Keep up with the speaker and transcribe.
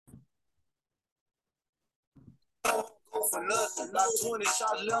for nothing. Not 20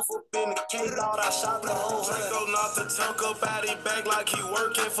 shots left up in the cake, thought I shot the whole Draco knocked the chunk up out his back like he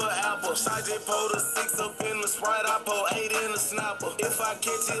working for Apple. I just pulled a 6 up in the Sprite, I pulled 8 in the Snapper. If I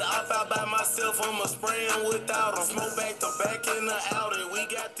catch it, I out by myself, I'ma spray him without him. Smoke back to back in the Audi, we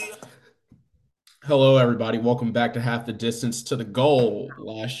got the... Hello, everybody. Welcome back to Half the Distance to the Goal.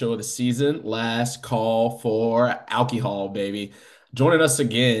 Last show of the season, last call for alcohol, baby. Joining us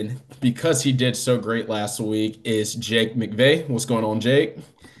again, because he did so great last week, is Jake McVeigh. What's going on, Jake?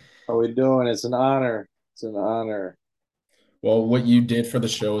 How we doing? It's an honor. It's an honor. Well, what you did for the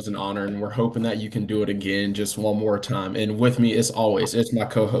show is an honor, and we're hoping that you can do it again just one more time. And with me, as always, it's my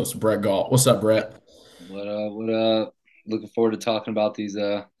co-host, Brett Galt. What's up, Brett? What up? What up? Looking forward to talking about these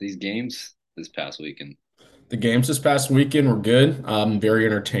games this past weekend. The games this past weekend were good, very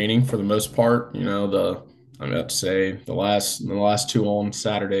entertaining for the most part. I'm about to say the last two on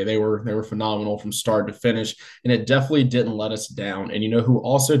Saturday, they were phenomenal from start to finish, and it definitely didn't let us down. And you know who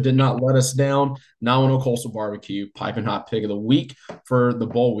also did not let us down? 910 Coastal Barbecue, piping hot pick of the week for the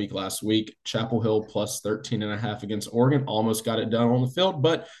bowl week last week. Chapel Hill plus 13.5 against Oregon, almost got it done on the field,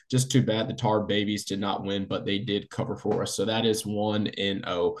 but just too bad the Tar Babies did not win, but they did cover for us. So that is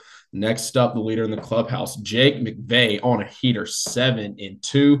 1-0. Next up, the leader in the clubhouse, Jake McVeigh, on a heater,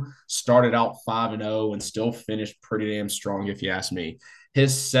 7-2. Started out 5-0 and still finished pretty damn strong, if you ask me.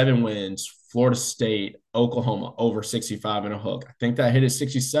 His 7 wins: Florida State, Oklahoma over 65 and a hook. I think that hit at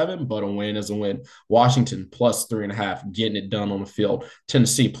 67, but a win is a win. Washington plus 3.5, getting it done on the field.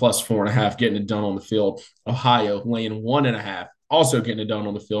 Tennessee plus 4.5, getting it done on the field. Ohio laying 1.5, also getting it done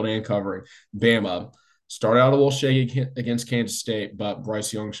on the field and covering. Bama started out a little shaky against Kansas State, but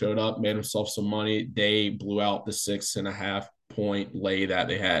Bryce Young showed up, made himself some money. They blew out the 6.5-point lay that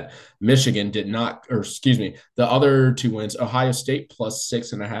they had. Michigan did not, or excuse me, the other 2 wins, Ohio State plus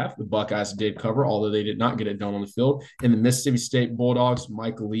 6.5. The Buckeyes did cover, although they did not get it done on the field. And the Mississippi State Bulldogs,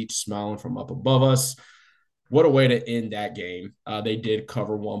 Mike Leach smiling from up above us. What a way to end that game. They did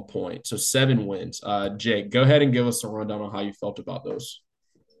cover 1 point. So 7 wins. Jake, go ahead and give us a rundown on how you felt about those.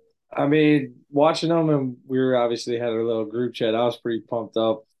 I mean, watching them, and we were obviously had a little group chat. I was pretty pumped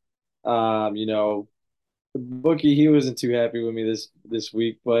up. The bookie, he wasn't too happy with me this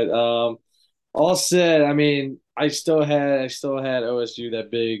week, but all said, I mean, I still had OSU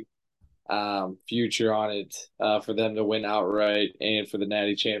that big future on it for them to win outright and for the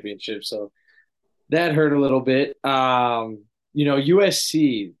Natty Championship. So that hurt a little bit.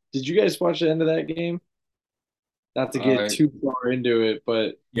 USC. Did you guys watch the end of that game? Not to get I too far into it,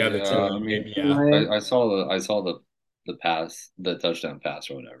 but Yeah, the yeah, I two mean, game, yeah. I saw the pass, the touchdown pass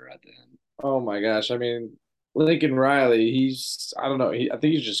or whatever at the end. oh my gosh, I mean, Lincoln Riley, I don't know, I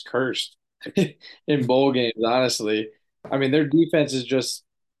think he's just cursed in bowl games, honestly. I mean, their defense is just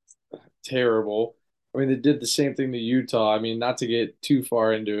terrible. I mean, they did the same thing to Utah. I mean, not to get too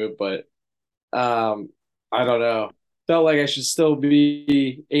far into it, but I don't know. Felt like I should still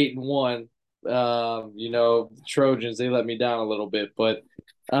be 8-1. The Trojans, they let me down a little bit, but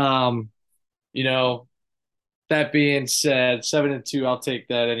um, you know, that being said, 7-2, I'll take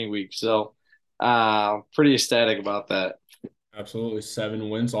that any week. So, pretty ecstatic about that. Absolutely. 7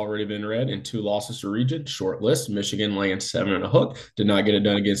 wins already been read and 2 losses to region. Short list. Michigan laying 7 and a hook. Did not get it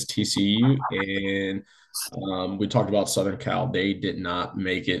done against TCU. And we talked about Southern Cal. They did not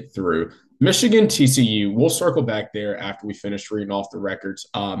make it through. Michigan, TCU. We'll circle back there after we finish reading off the records.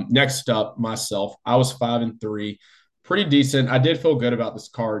 Next up, myself. I was 5-3. Pretty decent. I did feel good about this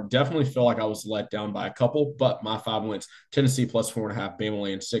card. Definitely feel like I was let down by a couple, but my 5 wins: Tennessee plus 4.5, Bama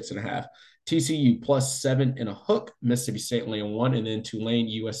laying 6.5. TCU plus 7 and a hook, Mississippi State laying 1, and then Tulane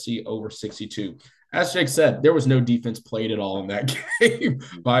USC over 62. As Jake said, there was no defense played at all in that game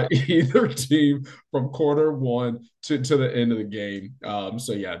by either team from quarter one to the end of the game.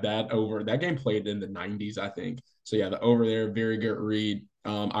 So yeah, that game played in the 90s, I think. So yeah, the over there, very good read.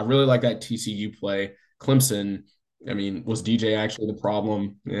 I really like that TCU play. Clemson, I mean, was DJ actually the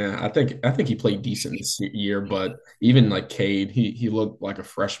problem? Yeah, I think he played decent this year, but even like Cade, he looked like a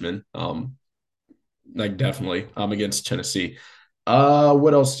freshman. Like definitely against Tennessee.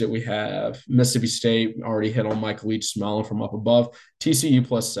 What else did we have? Mississippi State already hit on Mike Leach smiling from up above. TCU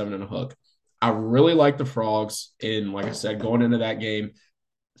plus 7 and a hook. I really like the Frogs. And like I said, going into that game,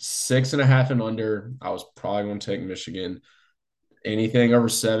 6.5 and under, I was probably going to take Michigan. Anything over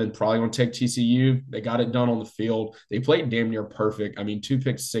 7, probably going to take TCU. They got it done on the field. They played damn near perfect. I mean, 2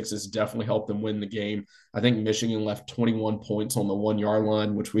 pick sixes definitely helped them win the game. I think Michigan left 21 points on the 1 yard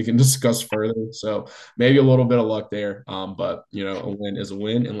line, which we can discuss further. So maybe a little bit of luck there. But, a win is a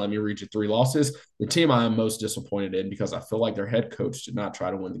win. And let me read you 3 losses. The team I am most disappointed in, because I feel like their head coach did not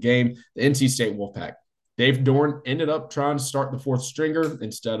try to win the game, the NC State Wolfpack. Dave Dorn ended up trying to start the fourth stringer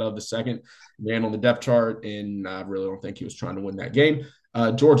instead of the second man on the depth chart, and I really don't think he was trying to win that game.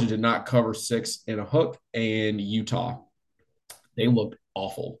 Georgia did not cover 6.5, and Utah, they looked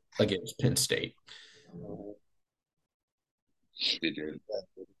awful against Penn State. They did.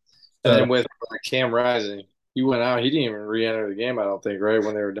 And with Cam Rising, he went out. He didn't even re-enter the game, I don't think, right,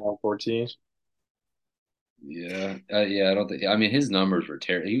 when they were down 14. Yeah, yeah. I don't think. I mean, his numbers were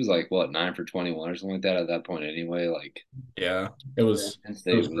terrible. He was like what 9 for 21 or something like that at that point. Anyway, like yeah, it was. Penn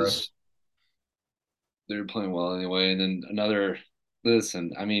State was they were playing well anyway. And then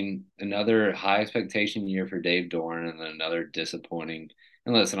listen. I mean, another high expectation year for Dave Dorn, and then another disappointing.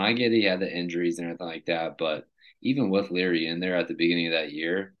 And listen, I get he had the injuries and everything like that, but even with Leary in there at the beginning of that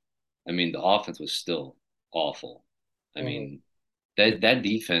year, I mean, the offense was still awful. I mean, that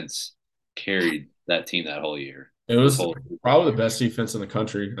defense carried that team that whole year. It was probably the best defense in the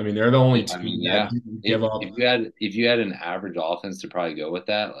country. I mean, they're the only team that didn't give up. If you had an average offense to probably go with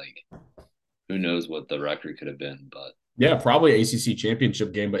that, like who knows what the record could have been, but yeah, probably ACC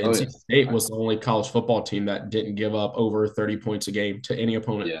championship game. But NC State was the only college football team that didn't give up over 30 points a game to any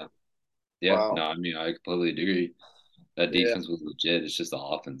opponent. Yeah. Wow. No, I mean I completely agree. That defense was legit. It's just the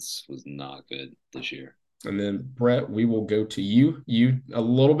offense was not good this year. And then Brett, we will go to you. You a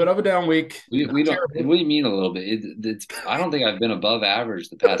little bit of a down week. We don't. What do you mean a little bit? It's. I don't think I've been above average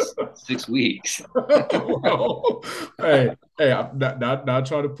the past 6 weeks. Well, hey, I'm not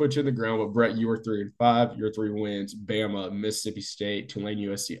trying to put you in the ground, but Brett, you were 3-5. Your 3 wins: Bama, Mississippi State, Tulane,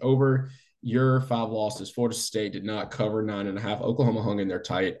 USC over. Your 5 losses: Florida State did not cover 9.5. Oklahoma hung in there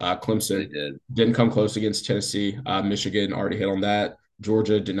tight. Clemson didn't come close against Tennessee. Michigan already hit on that.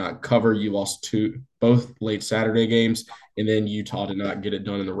 Georgia did not cover. You lost both late Saturday games, and then Utah did not get it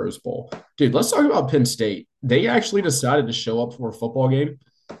done in the Rose Bowl. Dude, let's talk about Penn State. They actually decided to show up for a football game.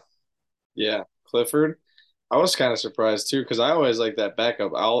 Yeah, Clifford. I was kind of surprised too because I always like that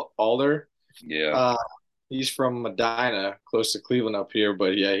backup Alder. Yeah, he's from Medina, close to Cleveland up here,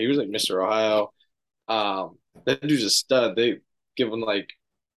 but yeah, he was like Mr. Ohio. That dude's a stud. They give him like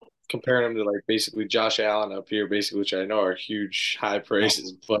comparing him to like basically Josh Allen up here, basically, which I know are huge high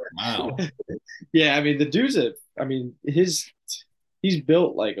praises. But wow, yeah, I mean he's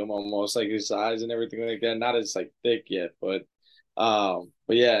built like him almost, like his size and everything like that. Not as like thick yet, but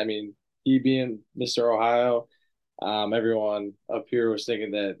yeah, I mean he being Mr. Ohio, everyone up here was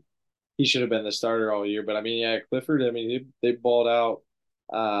thinking that he should have been the starter all year. But I mean, yeah, Clifford, I mean they balled out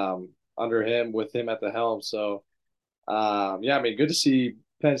under him with him at the helm. So yeah, I mean good to see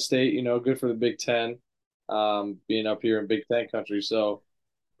Penn State, good for the Big Ten, being up here in Big Ten country. So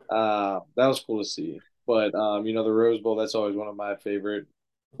that was cool to see. But the Rose Bowl, that's always one of my favorite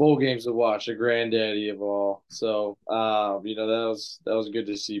bowl games to watch, the granddaddy of all. So that was good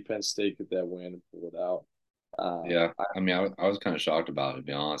to see Penn State get that win and pull it out. Yeah, I mean I was kind of shocked about it, to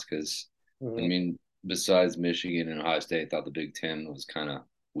be honest, because I mean besides Michigan and Ohio State, I thought the Big Ten was kind of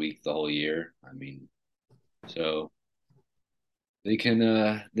weak the whole year. I mean, so. They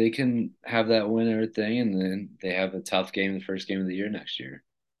can have that win and everything, and then they have a tough game, the first game of the year next year.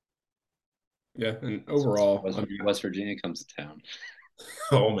 Yeah, and overall, West Virginia comes to town.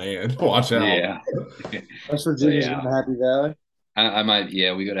 Oh man, watch out! Yeah, West Virginia's in Happy Valley. I might.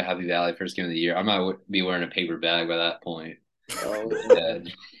 Yeah, we go to Happy Valley first game of the year. I might be wearing a paper bag by that point. Oh,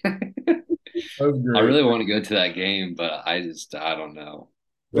 I really want to go to that game, but I don't know.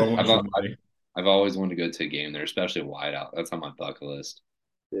 I've always wanted to go to a game there, especially a wideout. That's on my bucket list.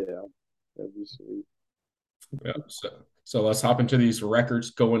 Yeah, that'd be sweet. Yeah, so let's hop into these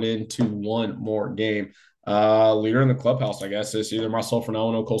records going into one more game. Leader in the clubhouse, I guess, is either myself or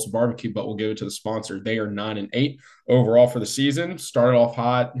Alano Coastal Barbecue, but we'll give it to the sponsor. They are 9-8 overall for the season. Started off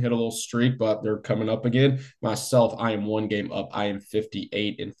hot, hit a little streak, but they're coming up again. Myself, I am 1 game up. I am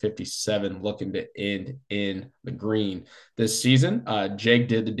 58-57, looking to end in the green this season. Jake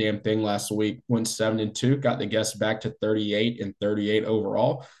did the damn thing last week, went 7-2, got the guests back to 38-38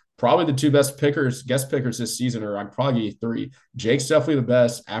 overall. Probably the 2 best guest pickers this season, or I'd probably give you 3. Jake's definitely the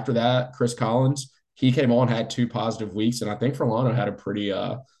best. After that, Chris Collins. He came on, had 2 positive weeks, and I think Ferlano had a pretty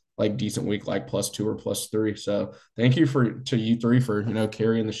decent week, like +2 or +3. So thank you to you 3 for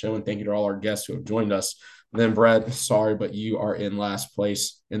carrying the show, and thank you to all our guests who have joined us. And then Brett, sorry, but you are in last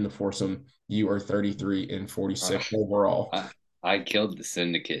place in the foursome. You are 33-46 overall. I killed the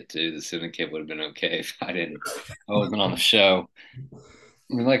syndicate too. The syndicate would have been okay if I wasn't on the show. I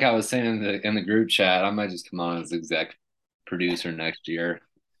mean, like I was saying in the group chat, I might just come on as exec producer next year.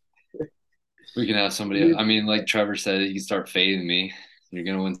 We can have somebody. I mean, like Trevor said, you can start fading me. You're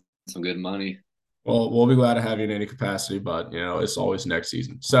gonna win some good money. Well, we'll be glad to have you in any capacity, but it's always next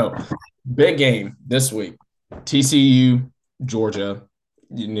season. So Big game this week. TCU, Georgia.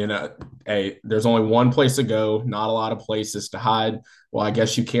 Hey, there's only one place to go, not a lot of places to hide. Well, I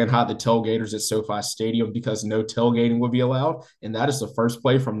guess you can't hide the tailgaters at SoFi Stadium because no tailgating would be allowed. And that is the first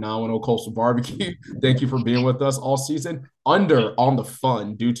play from 910 Coastal Barbecue. Thank you for being with us all season. Under on the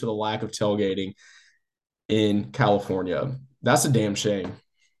fun due to the lack of tailgating in California. That's a damn shame.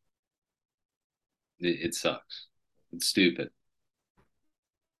 It sucks. It's stupid.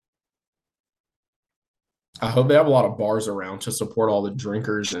 I hope they have a lot of bars around to support all the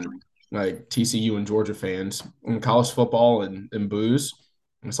drinkers and like TCU and Georgia fans. And college football and booze,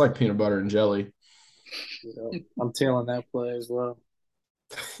 it's like peanut butter and jelly. I'm tailing that play as well.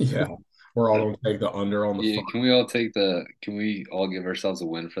 Yeah, we're all going to take the under on the Yeah, fun. can we all give ourselves a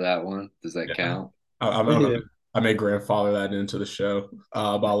win for that one? Does that Yeah. count? Yeah. I may grandfather that into the show,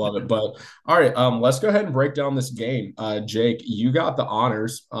 but I love it. But all right, let's go ahead and break down this game. Jake, you got the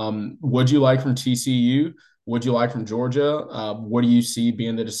honors. Would you like from TCU? Would you like from Georgia? What do you see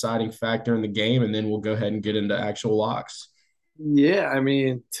being the deciding factor in the game? And then we'll go ahead and get into actual locks. Yeah, I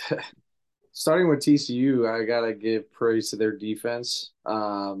mean, starting with TCU, I gotta give praise to their defense.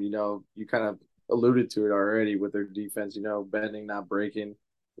 You kind of alluded to it already with their defense. Bending, not breaking.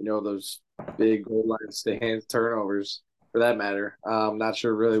 Those big goal line stands, turnovers, for that matter. Not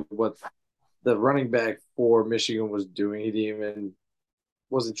sure really what the running back for Michigan was doing. He didn't even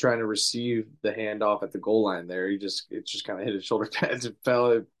wasn't trying to receive the handoff at the goal line there. It just kind of hit his shoulder pads and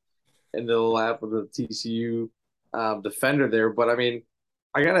fell into the lap of the TCU defender there. But I mean,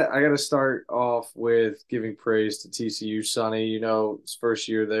 I gotta start off with giving praise to TCU, Sonny. His first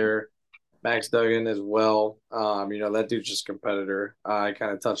year there, Max Duggan as well. That dude's just a competitor. I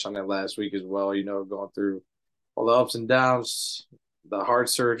kind of touched on it last week as well. Going through all the ups and downs, the heart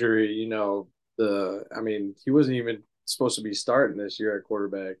surgery. He wasn't even supposed to be starting this year at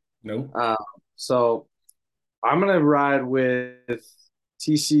quarterback. Nope. So I'm gonna ride with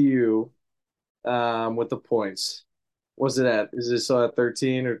TCU with the points. What's it at? Is this at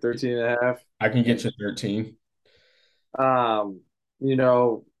 13 or 13 and a half? I can get you 13. Um, you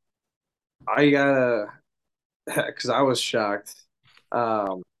know, I gotta because I was shocked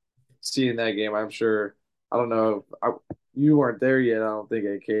seeing that game. I'm sure I don't know if you weren't there yet. I don't think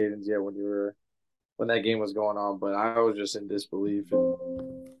at Cadence yet when that game was going on, but I was just in disbelief.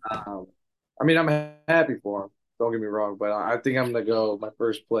 And I'm happy for him. Don't get me wrong, but I think I'm gonna go my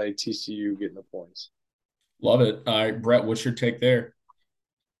first play TCU getting the points. Love it. All right, Brett, what's your take there?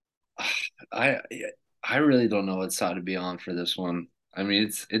 I I really don't know what side to be on for this one. I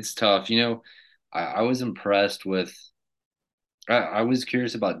mean, it's tough. I was impressed with. I was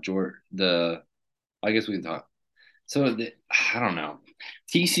curious about George. I guess we can talk. I don't know.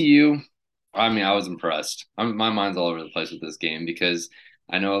 TCU. I mean, I was impressed. My mind's all over the place with this game because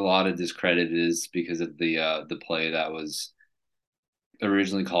I know a lot of discredit is because of the play that was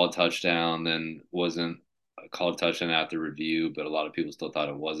originally called touchdown, then wasn't called touchdown after review, but a lot of people still thought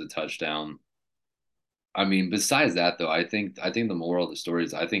it was a touchdown. I mean, besides that though, I think the moral of the story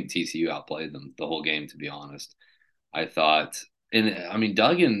is I think TCU outplayed them the whole game, to be honest. I thought, and I mean,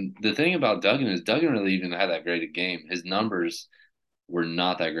 Duggan, the thing about Duggan is Duggan really even had that great a game. His numbers were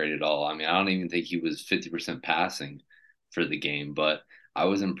not that great at all. I mean, I don't even think he was 50% passing for the game, but I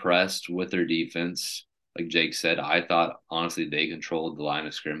was impressed with their defense. Like Jake said, I thought honestly they controlled the line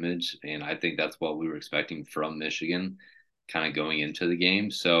of scrimmage, and I think that's what we were expecting from Michigan kind of going into the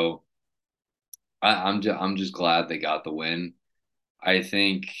game. So I'm just glad they got the win. I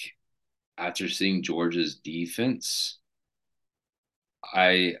think after seeing Georgia's defense,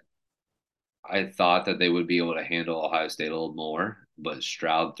 I I thought that they would be able to handle Ohio State a little more, but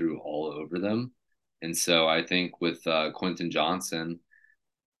Stroud threw all over them. And so I think with Quentin Johnson,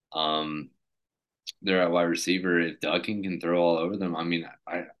 um, they're at wide receiver. If Duggan can throw all over them, I mean,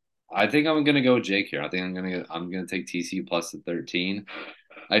 I think I'm gonna go with Jake here. I think I'm gonna take TCU plus the 13.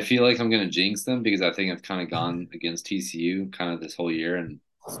 I feel like I'm gonna jinx them because I think I've kind of gone against TCU kind of this whole year, and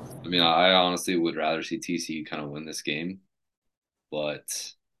I mean, I honestly would rather see TCU kind of win this game, but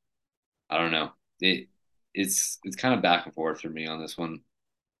I don't know. It's kind of back and forth for me on this one.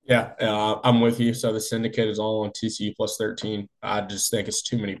 Yeah, I'm with you. So the syndicate is all on TCU plus 13. I just think it's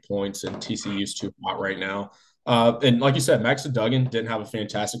too many points, and TCU is too hot right now. And like you said, Max Duggan didn't have a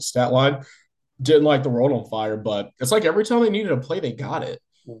fantastic stat line. Didn't like the world on fire, but it's like every time they needed a play, they got it.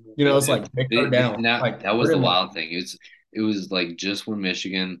 They It's did. like take her down. And that Like that put was the him in. wild thing. It was like just when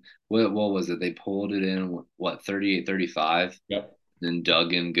Michigan, what was it? They pulled it in what 38-35. Yep. Then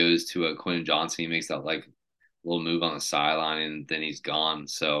Duggan goes to a Quentin Johnson. He makes that like little move on the sideline, and then he's gone.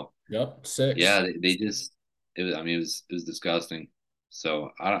 So Yep. Six. yeah, they just it was. I mean, it was disgusting.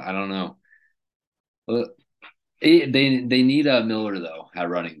 So I don't know. But they need a Miller though at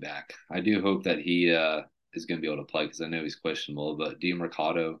running back. I do hope that he is going to be able to play because I know he's questionable. But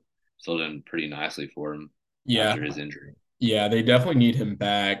DeMarcado still done pretty nicely for him Yeah. after his injury. Yeah, they definitely need him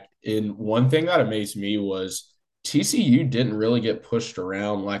back. And one thing that amazed me was TCU didn't really get pushed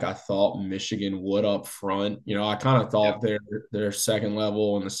around like I thought Michigan would up front. I kind of Yeah. thought their second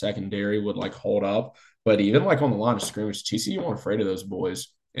level and the secondary would like hold up. But even like on the line of scrimmage, TCU weren't afraid of those boys.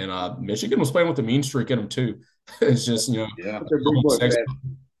 And Michigan was playing with the mean streak in them too. It's just, Yeah. a They're big couple boy mistakes. fans.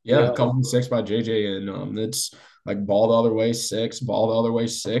 Yeah, a Yeah. couple of six by JJ, and it's like ball the other way six, ball the other way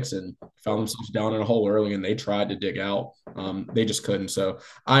six, and found themselves down in a hole early, and they tried to dig out. They just couldn't. So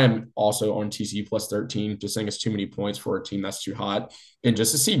I am also on TCU plus 13. Just think it's too many points for a team that's too hot, and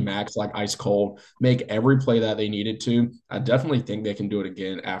just to see Max like ice cold make every play that they needed to, I definitely think they can do it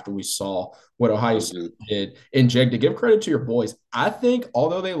again after we saw what Ohio State did. And Jake, to give credit to your boys, I think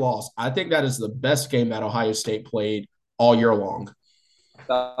although they lost, I think that is the best game that Ohio State played all year long.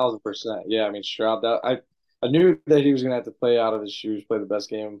 1,000%. Yeah, I mean Stroud. I knew that he was gonna have to play out of his shoes, play the best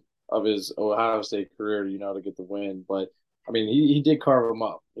game of his Ohio State career, to get the win. But I mean, he did carve him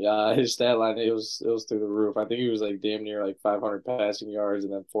up. Yeah, his stat line it was through the roof. I think he was like damn near like 500 passing yards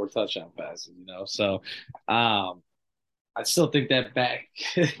and then 4 touchdown passes. So, I still think that back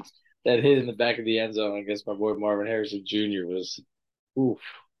that hit in the back of the end zone against my boy Marvin Harrison Jr. was oof.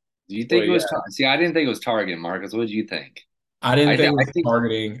 Do you think Boy, it was? yeah. See, I didn't think it was targeting, Marcus. What did you think? I didn't think it I was think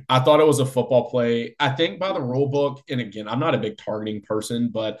targeting. I thought it was a football play. I think by the rule book, and again, I'm not a big targeting person,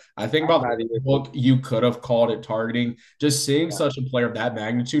 but I think I'm by the not even. rule book, you could have called it targeting. Just seeing such a player of that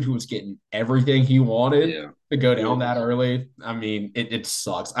magnitude who was getting everything he wanted yeah. to go Yeah, down that early, I mean, it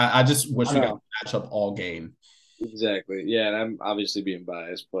sucks. I just wish I we got know. a matchup all game. Exactly. Yeah, and I'm obviously being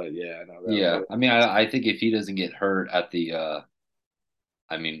biased, but yeah, I know that Yeah. was I mean, I think if he doesn't get hurt at the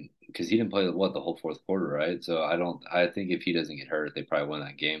I mean, because he didn't play the whole fourth quarter, right? So I think if he doesn't get hurt, they probably win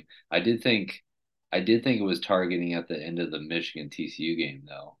that game. I did think it was targeting at the end of the Michigan TCU game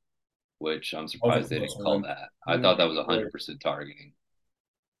though, which I'm That was a surprised they close didn't call one. that. I a. thought that was Yeah. 100% targeting.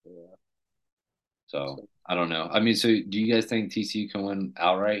 Yeah. So So, I don't know. I mean, so do you guys think TCU can win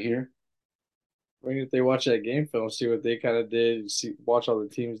outright here? I mean, if they watch that game film, see what they kind of did, watch all the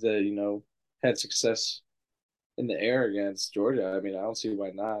teams that had success in the air against Georgia. I mean, I don't see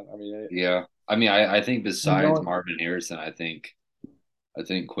why not. I mean, Yeah. I mean, I think you besides know, Marvin Harrison, I think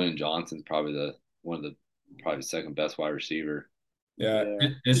Quinn Johnson's probably the one of the probably second best wide receiver. Yeah, yeah,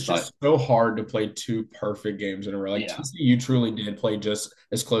 it's But just so hard to play two perfect games in a row. Like yeah, TCU truly did play just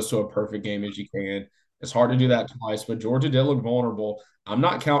as close to a perfect game as you can. It's hard to do that twice, but Georgia did look vulnerable. I'm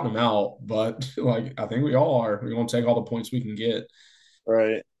not counting them out, but like I think we all are. We're gonna take all the points we can get.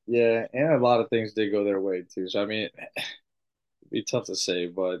 right. Yeah, and a lot of things did go their way too. So I mean, it'd be tough to say,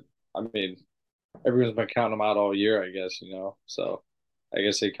 but I mean, everyone's been counting them out all year, I guess. So I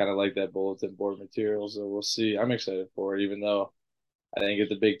guess they kind of like that bulletin board material. So we'll see. I'm excited for it, even though I didn't get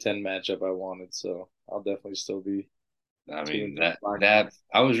the Big Ten matchup I wanted. So I'll definitely still be I mean tuned in. that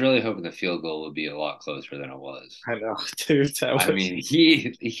I was really hoping the field goal would be a lot closer than it was. I know, dude. That I was mean,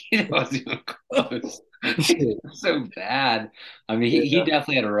 he wasn't even close. He was so bad. I mean, he yeah.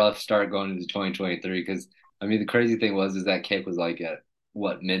 definitely had a rough start going into 2023 because I mean the crazy thing was is that kick was like at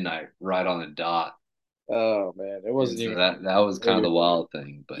what midnight, right on the dot. Oh man, it And wasn't so even. that was kind of the wild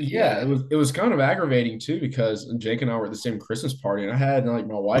thing. But Yeah, yeah, it was kind of aggravating too because Jake and I were at the same Christmas party, and I had like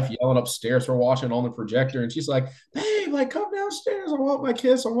my wife yelling upstairs. We're watching on the projector, and she's like, "Babe, like come downstairs. I want my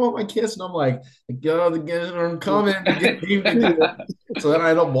kiss. I want my kiss." And I'm like, "Go, I'm coming." So then I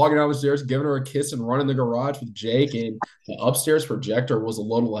ended up walking down the stairs, giving her a kiss, and running the garage with Jake. And the upstairs projector was a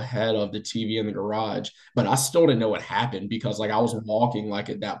little ahead of the TV in the garage, but I still didn't know what happened because like I was walking like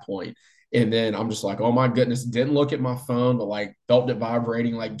at that point. And then I'm just like, oh my goodness, didn't look at my phone, but like felt it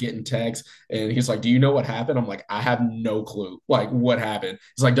vibrating, like getting texts. And he's like, do you know what happened? I'm like, I have no clue. Like, what happened?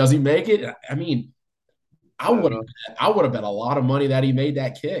 He's like, does he make it? I mean, I I don't would know. I would have bet a lot of money that he made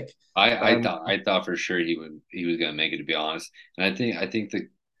that kick. Um, I thought for sure he was gonna make it to be honest. And I think that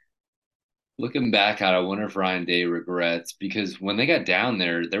looking back at it, I wonder if Ryan Day regrets because when they got down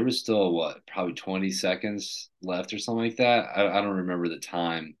there was still what, probably 20 seconds left or something like that. I don't remember the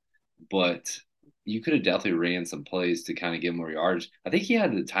time, but you could have definitely ran some plays to kind of get more yards. I think he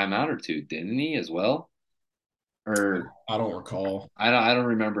had the timeout or two, didn't he, as well? Or I don't recall. I don't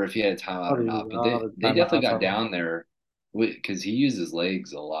remember if he had a timeout or not, but the they definitely timeouts got on. down there because he used his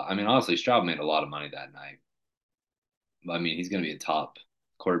legs a lot. I mean, honestly, Stroud made a lot of money that night. I mean, he's going to be a top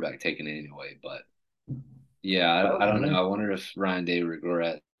quarterback taken anyway, but yeah, I don't know. I wonder if Ryan Day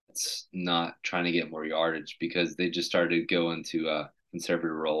regrets not trying to get more yardage because they just started going to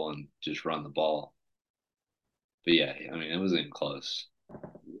conservative role and just run the ball. But yeah, I mean, it wasn't close.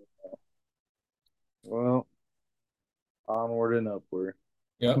 Well, onward and upward.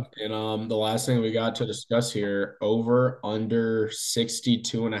 Yep. And the last thing we got to discuss here, over under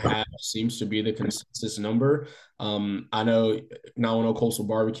 62.5 seems to be the consensus number. I know 910 Coastal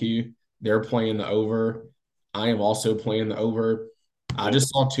Barbecue, they're playing the over. I am also playing the over. I just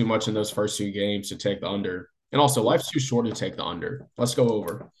saw too much in those first two games to take the under. And also, life's too short to take the under. Let's go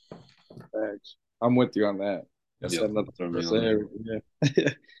over. Thanks. I'm with you on that. Yes, Yep, Said nothing throw to me say. on there. Yeah.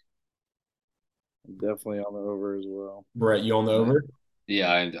 I'm definitely on the over as well. Brett, you on the over?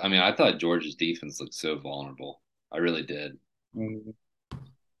 Yeah, I mean, I thought Georgia's defense looked so vulnerable. I really did. Mhm.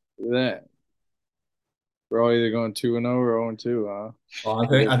 Look at that. We're all either going 2-0 or 0-2, huh? Well,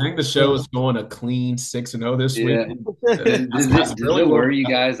 I think the show is going a clean 6-0 this week. Does it worry you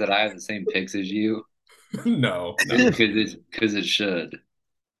guys that I have the same picks as you? No. Because it should.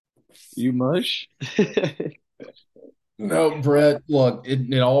 You mush? No, Brett, look,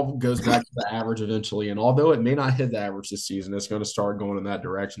 it all goes back to the average eventually. And although it may not hit the average this season, it's going to start going in that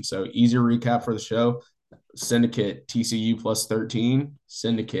direction. So, easy recap for the show. Syndicate TCU plus 13,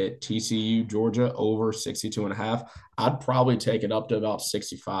 Syndicate TCU Georgia over 62.5. I'd probably take it up to about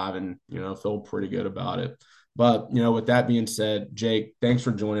 65 and, feel pretty good about it. But, with that being said, Jake, thanks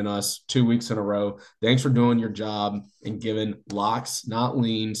for joining us 2 weeks in a row. Thanks for doing your job and giving locks, not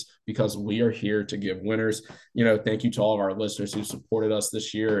leans, because we are here to give winners. Thank you to all of our listeners who supported us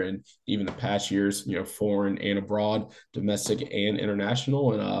this year and even the past years, foreign and abroad, domestic and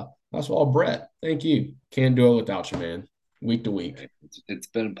international. And that's all, Brett. Thank you. Can't do it without you, man. Week to week. It's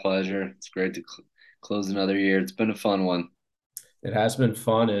been a pleasure. It's great to close another year. It's been a fun one. It has been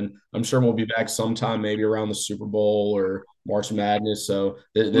fun, and I'm sure we'll be back sometime, maybe around the Super Bowl or March Madness. So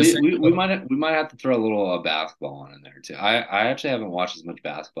we might have to throw a little basketball on in there too. I actually haven't watched as much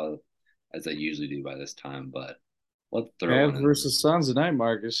basketball as I usually do by this time, but let's throw Cavs versus Suns tonight,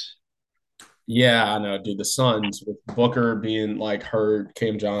 Marcus. Yeah, I know, dude. The Suns with Booker being like hurt,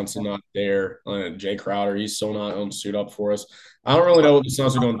 Cam Johnson not there, Jay Crowder, he's still not on suit up for us. I don't really know what the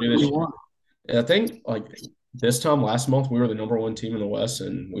Suns are going to do this year. I think this time last month we were the number one team in the West,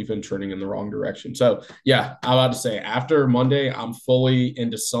 and we've been trending in the wrong direction. So yeah, I'm about to say after Monday, I'm fully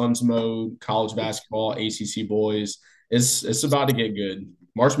into Suns mode, college basketball, ACC boys. It's about to get good.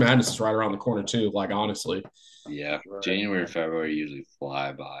 March Madness is right around the corner too. Like honestly. Yeah, January, February usually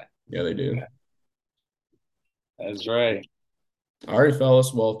fly by. Yeah, they do. That's right. All right,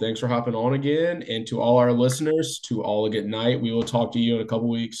 fellas. Well, thanks for hopping on again. And to all our listeners, to all a good night. We will talk to you in a couple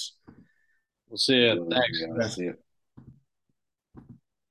weeks. We'll see you. Thanks. See you.